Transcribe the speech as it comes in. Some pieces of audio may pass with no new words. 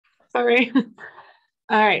Sorry.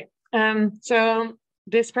 All right. So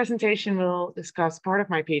this presentation will discuss part of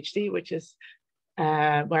my PhD, which is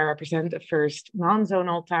where I present the first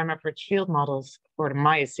non-zonal time average field models for the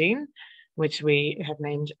Miocene, which we have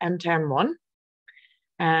named M10-1.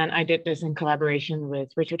 And I did this in collaboration with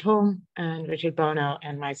Richard Holm and Richard Bono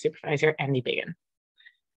and my supervisor, Andy Biggin.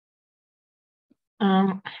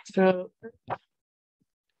 So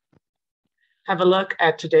have a look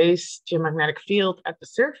at today's geomagnetic field at the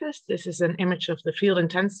surface. This is an image of the field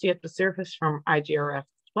intensity at the surface from IGRF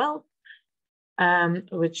 12,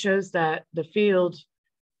 which shows that the field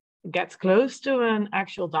gets close to an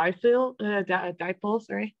actual dipole,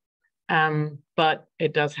 but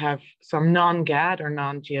it does have some non-GAD or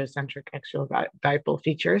non-geocentric axial dipole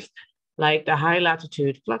features, like the high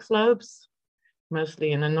latitude flux lobes,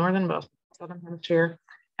 mostly in the northern but southern hemisphere,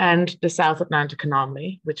 and the South Atlantic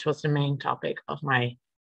anomaly, which was the main topic of my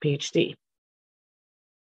PhD.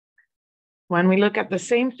 When we look at the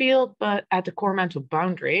same field, but at the core mantle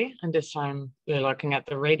boundary, and this time we're looking at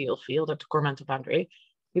the radial field at the core mantle boundary,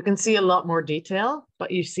 you can see a lot more detail, but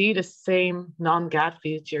you see the same non-GAD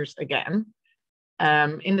features again.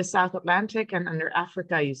 In the South Atlantic and under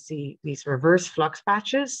Africa, you see these reverse flux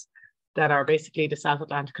patches that are basically the South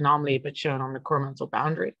Atlantic anomaly, but shown on the core mantle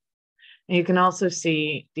boundary. And you can also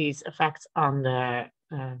see these effects on the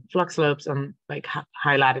flux slopes on like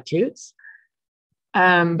high latitudes.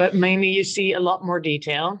 But mainly you see a lot more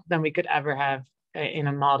detail than we could ever have in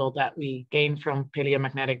a model that we gained from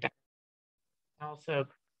paleomagnetic data. Also,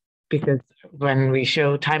 because when we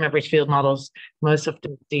show time average field models, most of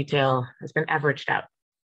the detail has been averaged out.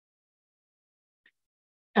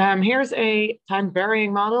 Here's a time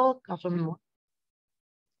varying model of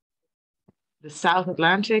the South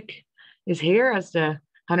Atlantic is here as the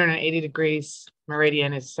 180 degrees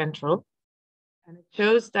meridian is central. And it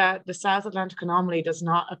shows that the South Atlantic anomaly does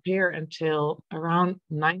not appear until around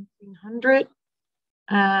 1900,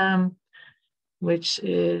 which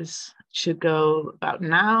should go about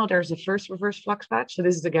now. There's the first reverse flux patch. So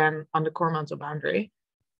this is again on the core mantle boundary.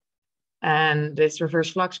 And this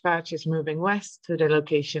reverse flux patch is moving west to the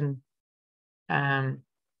location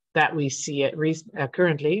that we see it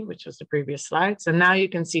currently, which was the previous slide. So now you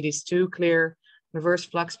can see these two clear reverse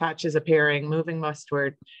flux patches appearing, moving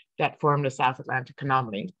westward, that form the South Atlantic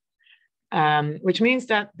anomaly, which means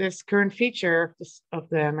that this current feature of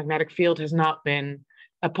the magnetic field has not been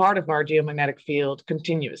a part of our geomagnetic field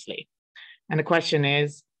continuously. And the question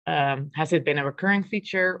is, has it been a recurring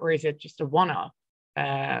feature or is it just a one-off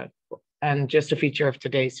and just a feature of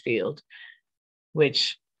today's field,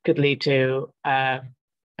 which could lead to a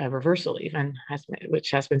reversal even,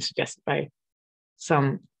 which has been suggested by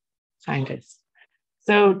some scientists.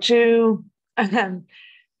 So to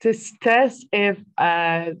test if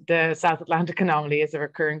the South Atlantic anomaly is a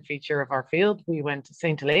recurring feature of our field, we went to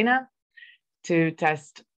St. Helena to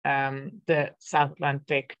test the South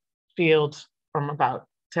Atlantic field from about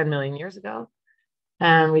 10 million years ago.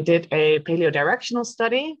 And we did a paleodirectional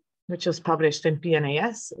study, which was published in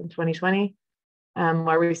PNAS in 2020,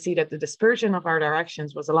 where we see that the dispersion of our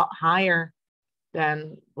directions was a lot higher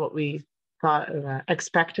than what we thought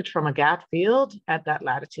expected from a GAD field at that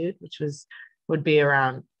latitude, which would be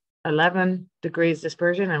around 11 degrees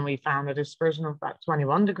dispersion, and we found a dispersion of about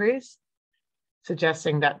 21 degrees,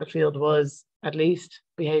 suggesting that the field was at least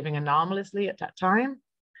behaving anomalously at that time.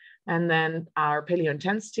 And then our paleo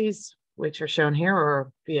intensities, which are shown here,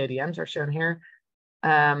 or PADMs are shown here,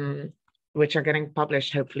 which are getting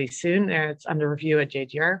published hopefully soon. It's under review at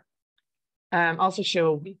JGR. Also show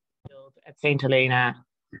a weak field at St. Helena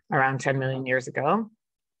around 10 million years ago.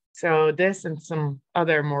 So this and some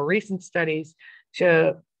other more recent studies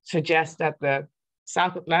suggest that the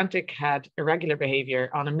South Atlantic had irregular behavior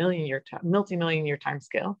on a multi-million year time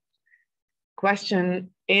scale.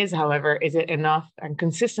 Question is, however, is it enough and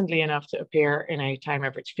consistently enough to appear in a time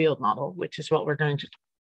average field model, which is what we're going to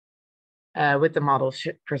with the models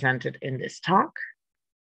presented in this talk.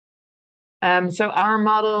 So our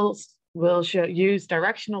models will use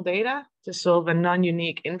directional data to solve a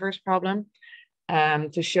non-unique inverse problem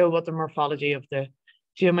to show what the morphology of the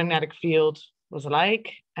geomagnetic field was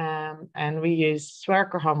like. And we use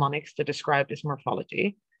Swerker harmonics to describe this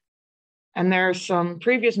morphology. And there are some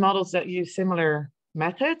previous models that use similar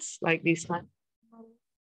methods, like these models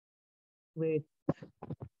with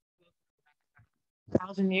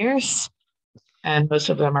 1,000 years. And most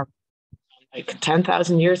of them are like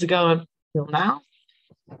 10,000 years ago until now.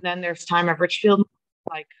 And then there's time average field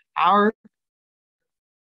like ours.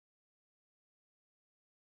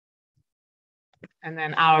 And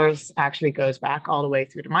then ours actually goes back all the way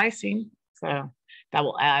through the Miocene. So that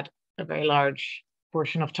will add a very large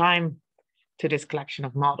portion of time to this collection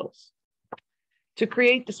of models. To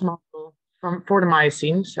create this model for the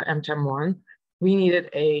Miocene, so M10.1, we needed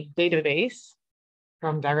a database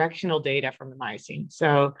from directional data from the Miocene.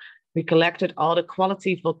 So we collected all the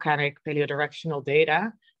quality volcanic paleodirectional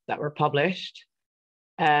data that were published.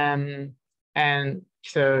 And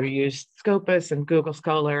so we used Scopus and Google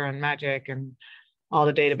Scholar and Magic and all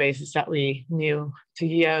the databases that we knew to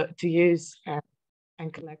use,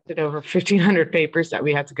 and collected over 1,500 papers that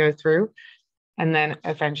we had to go through. And then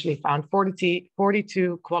eventually found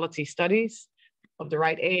 42 quality studies of the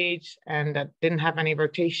right age and that didn't have any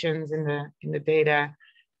rotations in the data.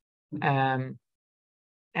 And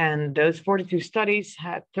those 42 studies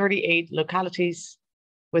had 38 localities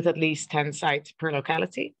with at least 10 sites per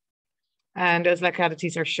locality. And those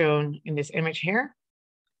localities are shown in this image here.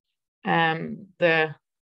 The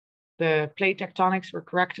plate tectonics were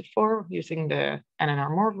corrected for using the NNR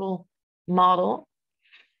Morval model.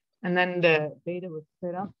 And then the data was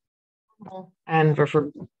split up and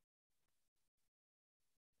referred.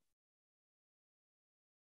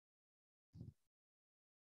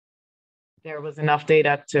 There was enough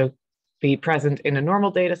data to be present in the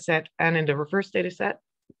normal data set and in the reverse data set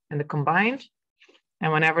and the combined.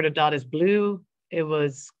 And whenever the dot is blue, it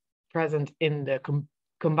was present in the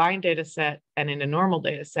combined data set and in the normal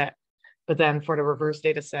data set. But then for the reverse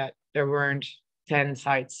data set, there weren't 10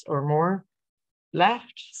 sites or more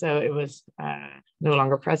left. So it was no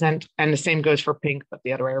longer present. And the same goes for pink, but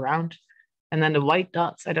the other way around. And then the white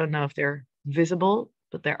dots, I don't know if they're visible,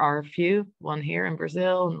 but there are a few, one here in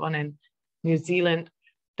Brazil and one in New Zealand.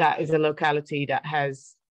 That is a locality that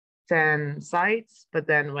has 10 sites, but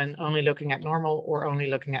then when only looking at normal or only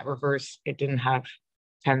looking at reverse, it didn't have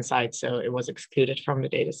 10 sites, so it was excluded from the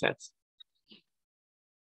data sets.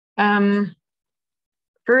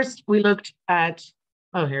 First, we looked at,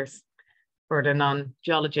 here's for the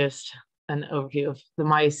non-geologist, an overview of the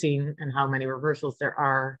Miocene and how many reversals there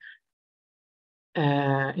are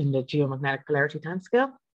in the geomagnetic polarity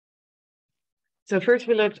timescale. So first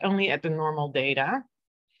we looked only at the normal data.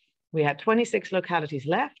 We had 26 localities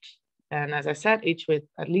left. And as I said, each with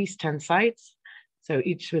at least 10 sites. So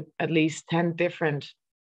each with at least 10 different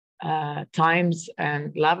times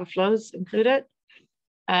and lava flows included.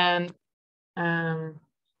 And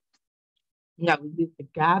yeah, we used the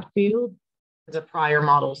GAD field as a prior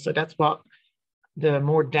model. So that's what the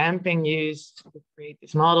more damping used to create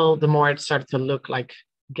this model, the more it started to look like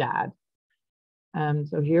GAD.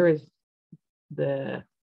 So here is the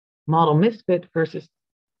model misfit versus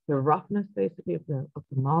the roughness basically of the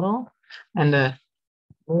model. And the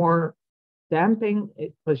more damping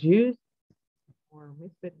it was used, the more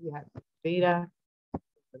misfit we had data,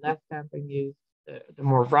 the less damping used, the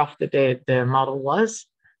more rough the model was.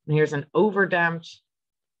 And here's an overdamped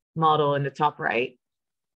model in the top right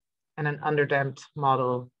and an underdamped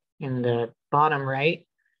model in the bottom right.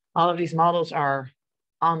 All of these models are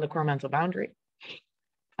on the core mantle boundary.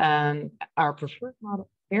 And our preferred model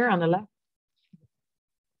here on the left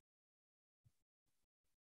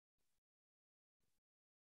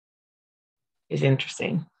is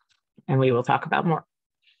interesting, and we will talk about more.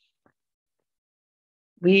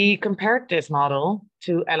 We compared this model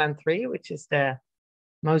to LN3, which is the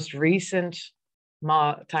most recent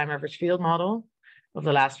time average field model of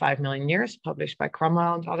the last 5 million years, published by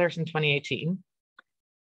Cromwell and others in 2018.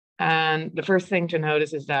 And the first thing to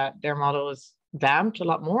notice is that their model is damped a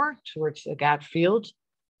lot more towards the GAD field.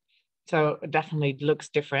 So it definitely looks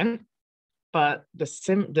different, but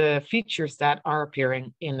the features that are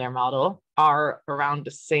appearing in their model are around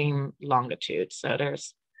the same longitude. So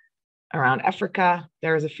there's around Africa,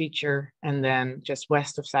 there's a feature, and then just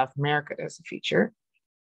west of South America, there's a feature.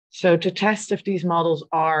 So to test if these models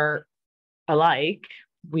are alike,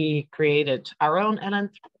 we created our own LN3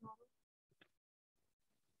 model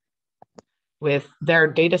with their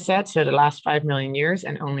data set, so the last 5 million years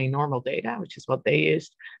and only normal data, which is what they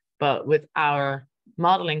used, but with our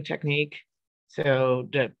modeling technique, so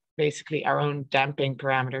basically our own damping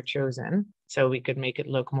parameter chosen, so we could make it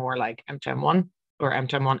look more like M10.1 or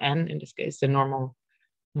M10.1N, in this case, the normal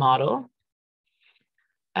model.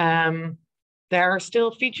 There are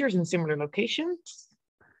still features in similar locations.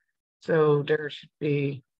 So there should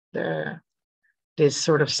be this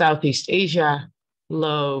sort of Southeast Asia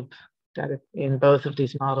lobe that is in both of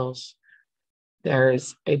these models.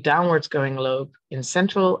 There's a downwards going lobe in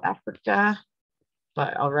Central Africa,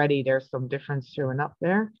 but already there's some difference showing up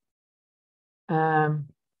there. And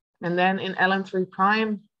then in LN3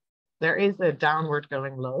 prime, there is a downward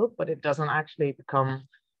going lobe, but it doesn't actually become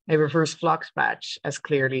a reverse flux patch as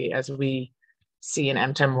clearly as we see in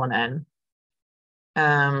M10.1N.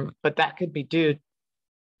 But that could be due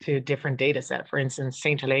to different data set. For instance,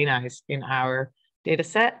 St. Helena is in our data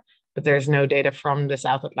set, but there's no data from the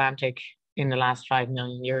South Atlantic in the last 5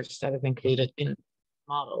 million years that is included in the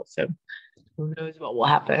model. So who knows what will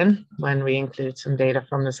happen when we include some data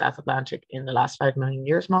from the South Atlantic in the last 5 million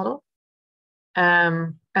years model.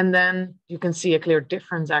 And then you can see a clear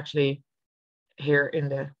difference actually here in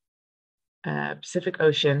the Pacific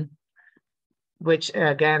Ocean, which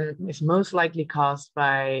again is most likely caused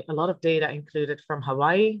by a lot of data included from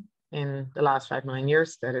Hawaii in the last 5 million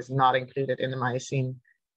years that is not included in the Miocene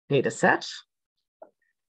data set.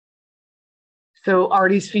 So are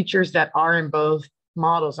these features that are in both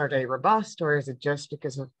models, are they robust, or is it just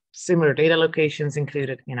because of similar data locations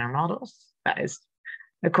included in our models? That is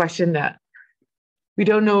a question that we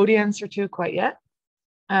don't know the answer to quite yet.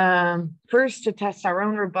 First, to test our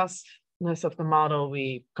own robustness of the model,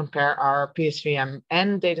 we compare our PSVM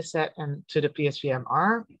N dataset and to the PSVM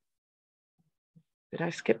R. Did I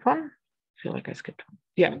skip one? I feel like I skipped one.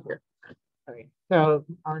 Yeah, here. Okay. So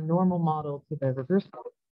our normal model to the reverse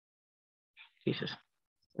model. Jesus,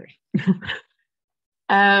 sorry.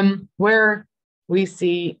 Where we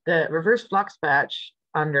see the reverse flux patch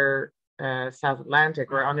under South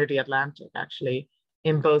Atlantic, or under the Atlantic actually,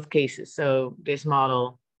 in both cases. So this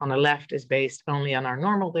model on the left is based only on our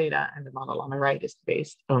normal data, and the model on the right is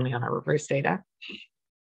based only on our reverse data.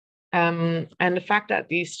 And the fact that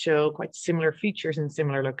these show quite similar features in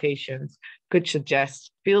similar locations could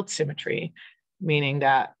suggest field symmetry, meaning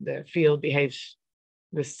that the field behaves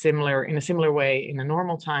in a similar way in a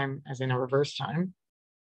normal time as in a reverse time.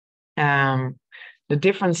 The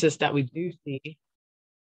differences that we do see,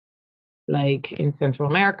 like in Central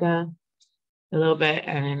America, a little bit,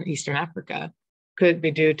 and in Eastern Africa, could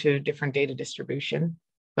be due to different data distribution,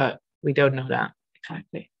 but we don't know that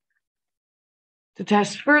exactly. To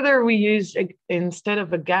test further, we used, instead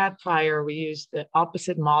of a GAD prior, we used the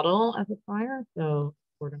opposite model as a prior. So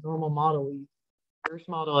for the normal model, we use the reverse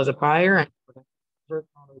model as a prior, and for the reverse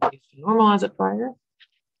model, we use the normal as a prior.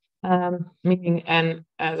 Meaning, and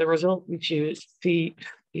as a result, we see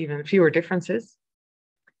even fewer differences,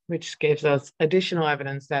 which gives us additional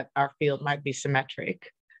evidence that our field might be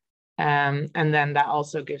symmetric. And then that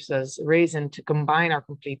also gives us a reason to combine our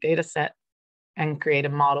complete data set and create a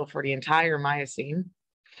model for the entire Miocene.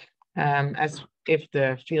 As if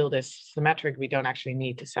the field is symmetric, we don't actually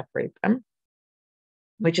need to separate them,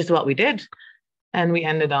 which is what we did. And we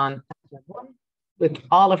ended on with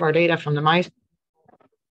all of our data from the Miocene,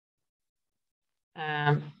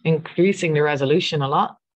 increasing the resolution a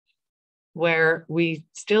lot, where we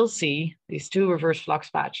still see these two reverse flux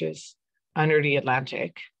patches under the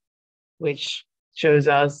Atlantic, which shows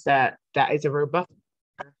us that that is a robust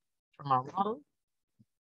from our model.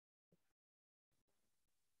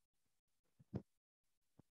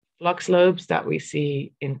 Flux lobes that we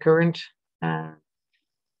see in current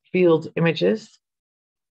field images.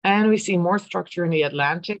 And we see more structure in the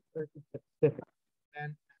Atlantic versus the Pacific.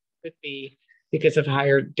 And that could be because of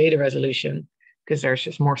higher data resolution, because there's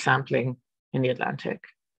just more sampling in the Atlantic.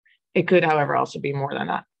 It could, however, also be more than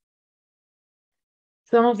that.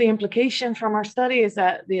 Some of the implication from our study is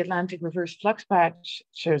that the Atlantic reverse flux patch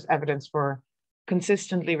shows evidence for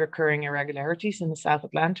consistently recurring irregularities in the South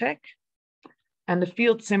Atlantic. And the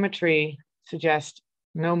field symmetry suggests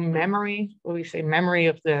no memory, what we say memory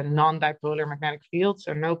of the non-dipolar magnetic field.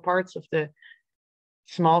 So no parts of the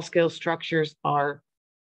small scale structures are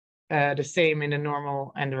the same in the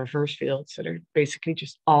normal and the reverse field. So they're basically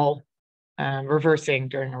just all reversing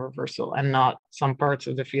during a reversal, and not some parts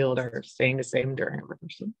of the field are staying the same during a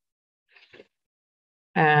reversal.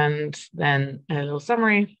 And then a little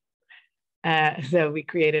summary. So we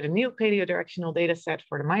created a new paleodirectional data set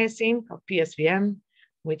for the Miocene called PSVM,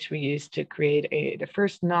 which we used to create the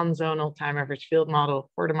first non-zonal time average field model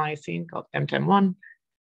for the Miocene called M10-1.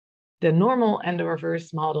 The normal and the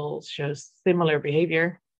reverse models shows similar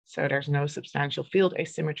behavior. So there's no substantial field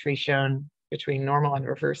asymmetry shown between normal and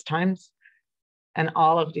reverse times. And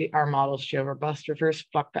all of our models show robust reverse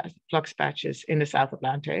flux patches in the South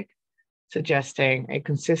Atlantic, suggesting a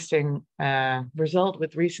consistent result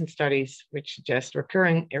with recent studies, which suggest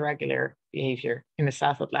recurring irregular behavior in the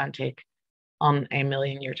South Atlantic on a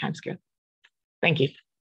million-year timescale. Thank you.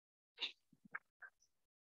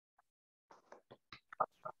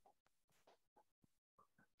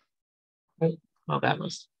 Well, that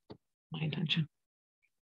was my intention.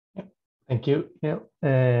 Thank you,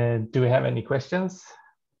 Yael. Do we have any questions?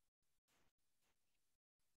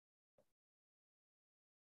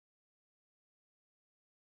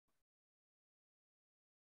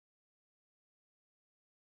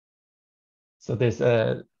 So there's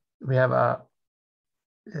we have a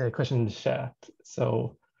question in the chat.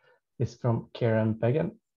 So is from Karen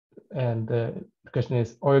Began. And the question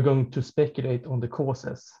is, are you going to speculate on the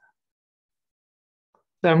causes?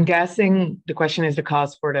 So I'm guessing the question is the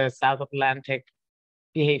cause for the South Atlantic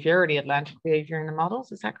behavior or the Atlantic behavior in the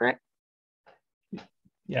models. Is that correct?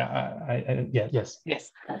 Yeah, yes.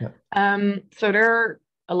 Yes. Yeah. So there are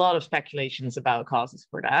a lot of speculations about causes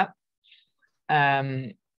for that.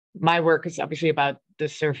 My work is obviously about the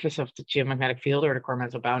surface of the geomagnetic field or the core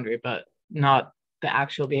mental boundary, but not the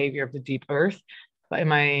actual behavior of the deep Earth. But in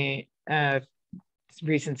my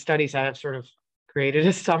recent studies, I have sort of created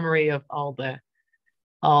a summary of all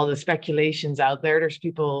the speculations out there. There's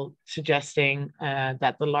people suggesting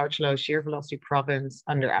that the large low shear velocity province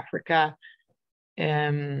under Africa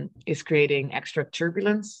is creating extra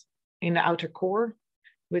turbulence in the outer core,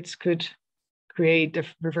 which could create the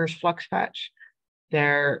reverse flux patch.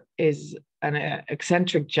 There is an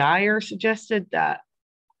eccentric gyre suggested that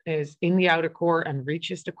is in the outer core and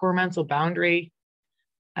reaches the core mental boundary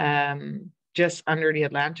just under the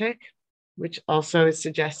Atlantic, which also is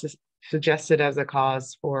suggested as a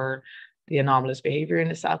cause for the anomalous behavior in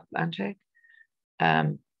the South Atlantic.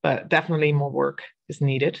 But definitely more work is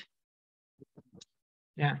needed.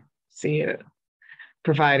 Yeah,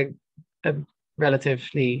 provide a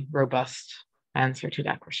relatively robust answer to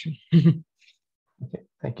that question. Okay,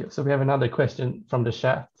 thank you. So we have another question from the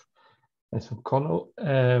chat. It's from Connell.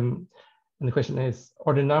 And the question is,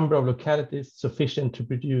 are the number of localities sufficient to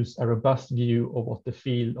produce a robust view of what the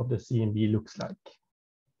field of the CMB looks like?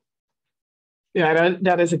 Yeah,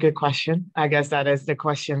 that is a good question. I guess that is the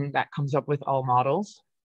question that comes up with all models.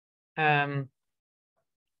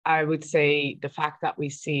 I would say the fact that we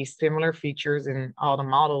see similar features in all the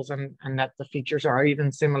models and that the features are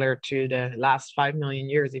even similar to the last 5 million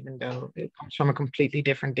years, even though it comes from a completely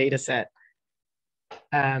different data set,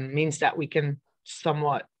 means that we can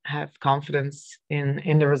somewhat have confidence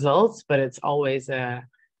in the results, but it's always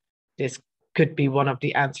this could be one of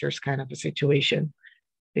the answers kind of a situation,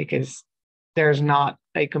 because there's not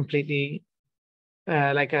a completely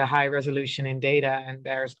like a high resolution in data, and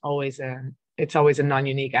it's always a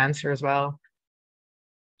non-unique answer as well.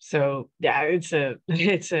 So yeah, it's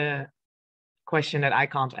a question that I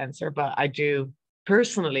can't answer, but I do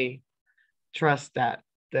personally trust that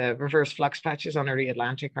the reverse flux patches under the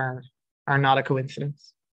Atlantic are not a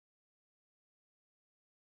coincidence.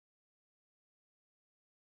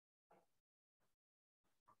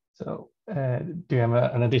 So do you have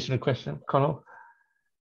an additional question, Connell?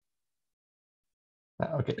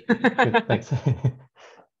 Okay, good, thanks.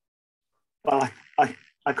 Well,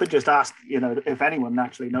 I could just ask, if anyone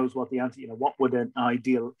actually knows what the answer, what would an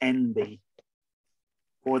ideal N be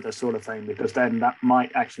for this sort of thing? Because then that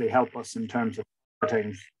might actually help us in terms of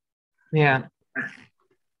things. Yeah.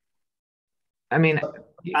 I mean,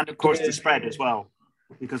 and of course the spread as well,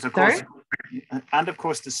 because of course, and of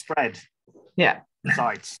course the spread. Yeah.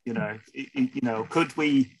 Sites, could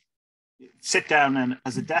we sit down and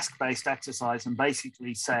as a desk-based exercise and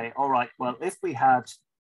basically say, all right, well, if we had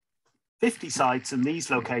 50 sites in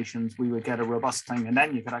these locations, we would get a robust thing. And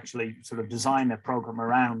then you could actually sort of design a program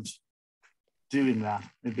around doing that.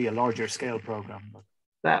 It'd be a larger scale program.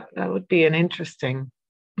 That would be an interesting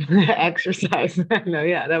exercise. No,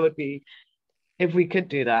 yeah, that would be, if we could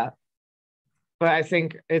do that. But I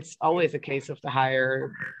think it's always a case of the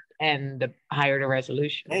higher and the higher the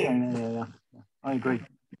resolution. Yeah. I agree.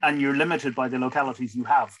 And you're limited by the localities you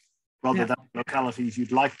have rather than localities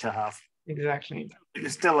you'd like to have. Exactly.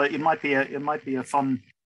 It's still it might be an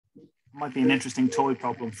interesting toy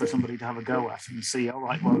problem for somebody to have a go at and see, all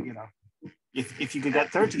right, well, if you could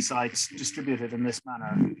get 30 sites distributed in this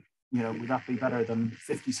manner, would that be better than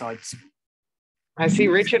 50 sites? I see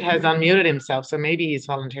Richard has unmuted himself, so maybe he's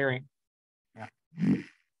volunteering. Yeah.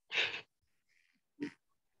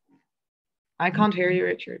 I can't hear you,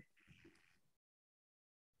 Richard.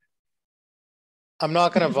 I'm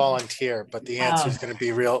not going to volunteer, but the answer is going to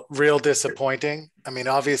be real disappointing. I mean,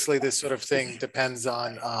 obviously, this sort of thing depends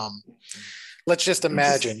on, let's just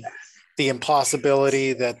imagine the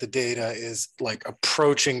impossibility that the data is like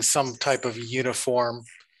approaching some type of uniform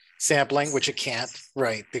sampling, which it can't,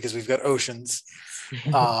 right? Because we've got oceans. It's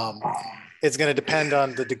going to depend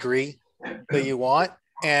on the degree that you want.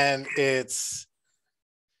 And it's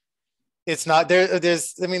not there.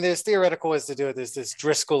 There's theoretical ways to do it. There's this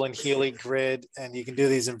Driscoll and Healy grid, and you can do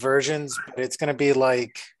these inversions, but it's going to be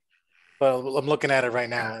like, well, I'm looking at it right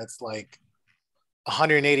now. It's like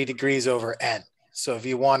 180 degrees over N. So if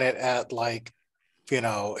you want it at like,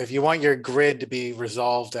 if you want your grid to be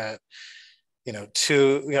resolved at,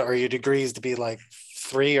 2, or your degrees to be like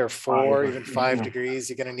 3 or 4, even 5 degrees,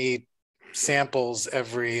 you're going to need samples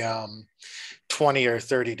every 20 or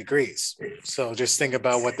 30 degrees. So just think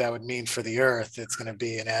about what that would mean for the Earth. It's going to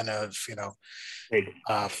be an N of,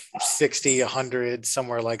 60, 100,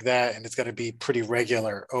 somewhere like that. And it's going to be pretty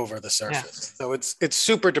regular over the surface. So it's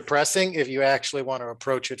super depressing if you actually want to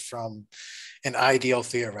approach it from an ideal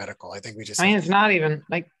theoretical. I think we just... it's not even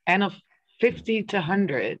like N of 50 to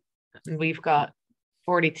 100. And we've got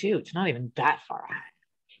 42. It's not even that far out.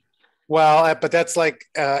 Well, but that's like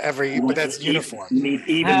but that's uniform. You need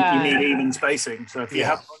even spacing. So if you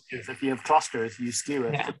have bunches, if you have clusters, you skew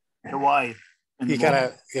it to Y. You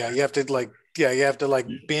gotta, you have to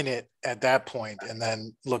bin it at that point and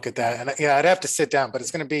then look at that. And I'd have to sit down, but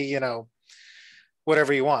it's going to be,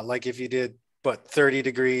 whatever you want. Like if you did 30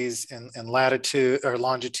 degrees in latitude or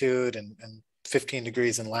longitude and 15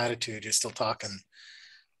 degrees in latitude, you're still talking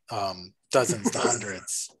dozens to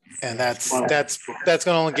hundreds, and that's going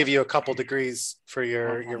to only give you a couple degrees for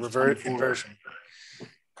your inversion,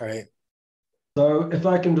 right? So if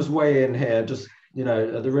I can just weigh in here, just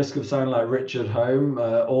at the risk of sounding like Richard Home,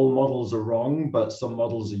 all models are wrong, but some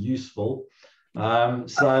models are useful.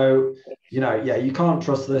 So you can't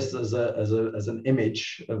trust this as an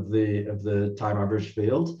image of the time average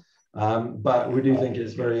field, but we do think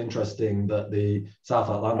it's very interesting that the South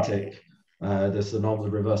Atlantic, this anomaly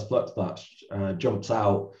reverse flux patch, jumps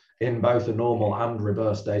out in both the normal and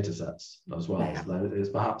reverse data sets as well. So it's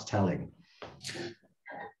perhaps telling.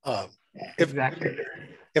 Exactly.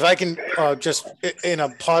 If I can just in a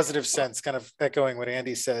positive sense, kind of echoing what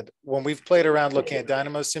Andy said, when we've played around looking at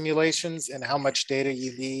dynamo simulations and how much data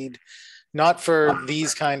you need, not for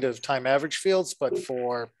these kind of time average fields, but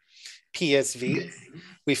for PSV,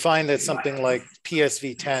 we find that something like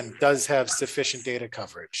PSV 10 does have sufficient data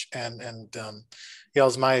coverage, and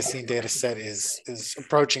Yael's Miocene data set is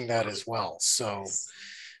approaching that as well. So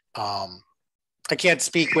I can't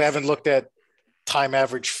speak, we haven't looked at time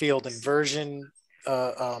average field inversion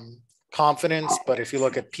confidence, but if you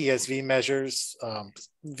look at PSV measures,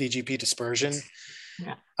 VGP dispersion,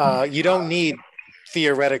 you don't need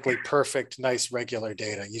theoretically perfect, nice, regular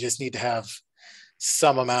data. You just need to have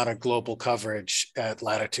some amount of global coverage at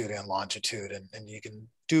latitude and longitude, and you can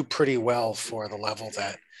do pretty well for the level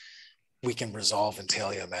that we can resolve in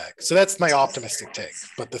paleomag. So that's my optimistic take,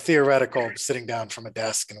 but the theoretical sitting down from a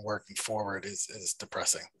desk and working forward is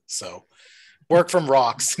depressing. So work from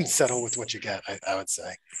rocks and settle with what you get, I would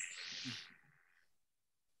say.